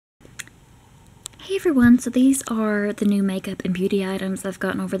Hey everyone, so these are the new makeup and beauty items I've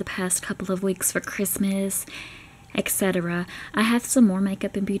gotten over the past couple of weeks for Christmas, etc. I have some more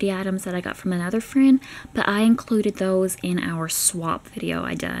makeup and beauty items that I got from another friend, but I included those in our swap video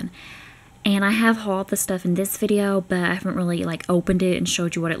I done. And I have hauled the stuff in this video, but I haven't really opened it and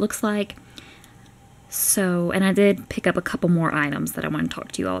showed you what it looks like. So, and I did pick up a couple more items that I want to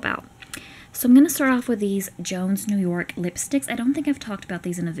talk to you all about. So I'm going to start off with these Jones New York lipsticks. I don't think I've talked about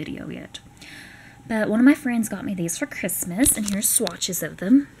these in a video yet. But one of my friends got me these for Christmas, and here's swatches of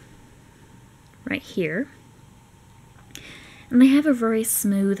them right here. And they have a very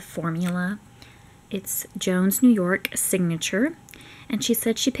smooth formula. It's Jones New York Signature, and she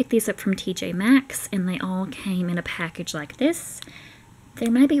said she picked these up from TJ Maxx, and they all came in a package like this.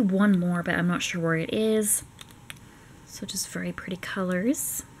 There might be one more, but I'm not sure where it is. So just very pretty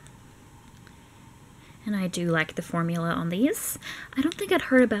colors. And I do like the formula on these. I don't think I'd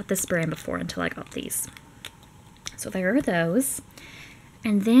heard about this brand before until I got these. So there are those.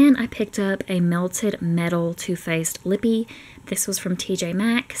 And then I picked up a Melted Metal Too Faced Lippy. This was from TJ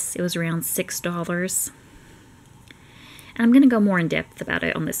Maxx. It was around $6. And I'm going to go more in depth about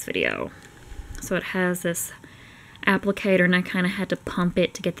it on this video. So it has this applicator, and I kind of had to pump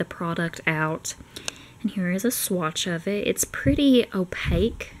it to get the product out. And here is a swatch of it. It's pretty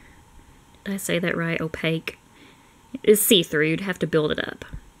opaque. Did I say that right? Opaque. It's see-through. You'd have to build it up.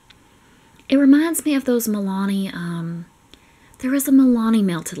 It reminds me of those Milani, there was a Milani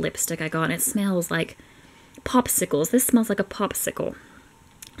melted lipstick I got, and it smells like popsicles. This smells like a popsicle.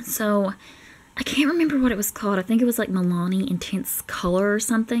 So, I can't remember what it was called. I think it was like Milani Intense Color or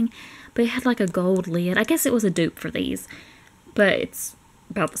something, but it had like a gold lid. I guess it was a dupe for these, but it's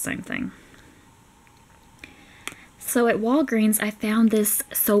about the same thing. So at Walgreens, I found this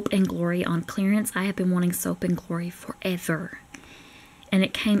Soap and Glory on clearance. I have been wanting Soap and Glory forever. And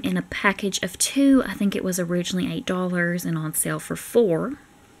it came in a package of 2. I think it was originally $8 and on sale for $4.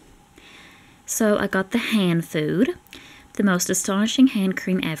 So I got the Hand Food, the most astonishing hand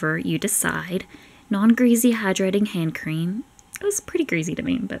cream ever, you decide. Non-greasy hydrating hand cream. It was pretty greasy to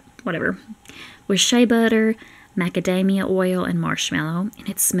me, but whatever. With shea butter, macadamia oil, and marshmallow. And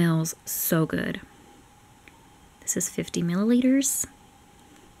it smells so good. This is 50 milliliters.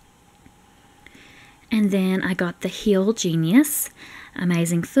 And then I got the Heal Genius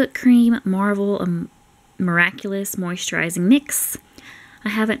Amazing Foot Cream Marvel Miraculous Moisturizing Mix. I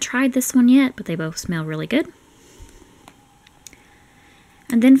haven't tried this one yet, but they both smell really good.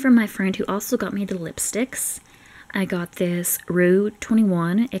 And then from my friend who also got me the lipsticks, I got this Rue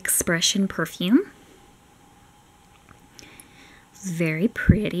 21 Expression Perfume. It's very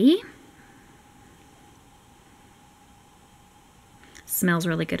pretty. Smells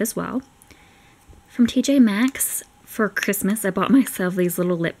really good as well. From TJ Maxx, for Christmas, I bought myself these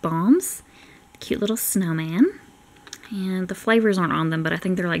little lip balms. Cute little snowman. And the flavors aren't on them, but I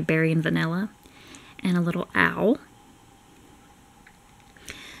think they're like berry and vanilla. And a little owl.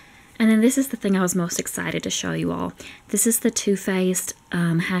 And then this is the thing I was most excited to show you all. This is the Too Faced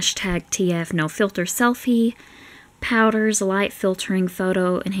hashtag TF No Filter Selfie powders, light filtering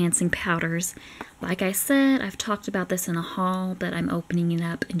photo enhancing powders. Like I said, I've talked about this in a haul, but I'm opening it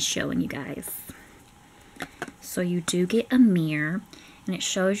up and showing you guys. So you do get a mirror, and it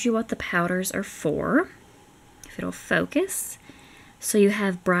shows you what the powders are for, if it'll focus. So you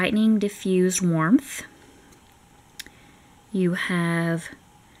have brightening diffused warmth. You have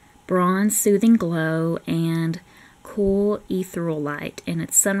bronze soothing glow and cool ethereal light, and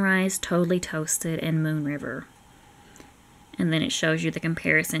it's sunrise, totally toasted, and moon river. And then it shows you the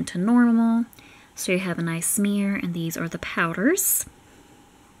comparison to normal. So you have a nice smear, and these are the powders.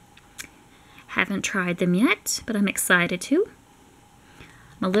 Haven't tried them yet, but I'm excited to.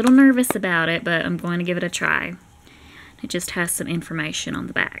 I'm a little nervous about it, but I'm going to give it a try. It just has some information on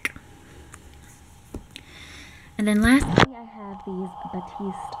the back. And then lastly, I have these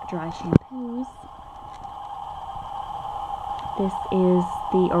Batiste dry shampoos. This is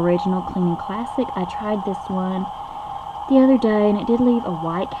the original Cleaning Classic. I tried this one the other day, and it did leave a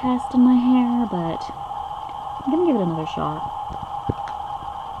white cast in my hair, but I'm going to give it another shot.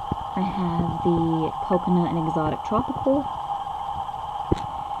 I have the Coconut and Exotic Tropical,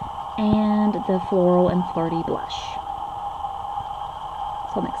 and the Floral and Flirty Blush.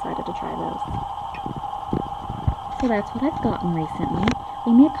 So I'm excited to try those. So that's what I've gotten recently.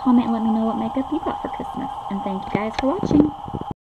 Leave me a comment and let me know what makeup you got for Christmas. And thank you guys for watching.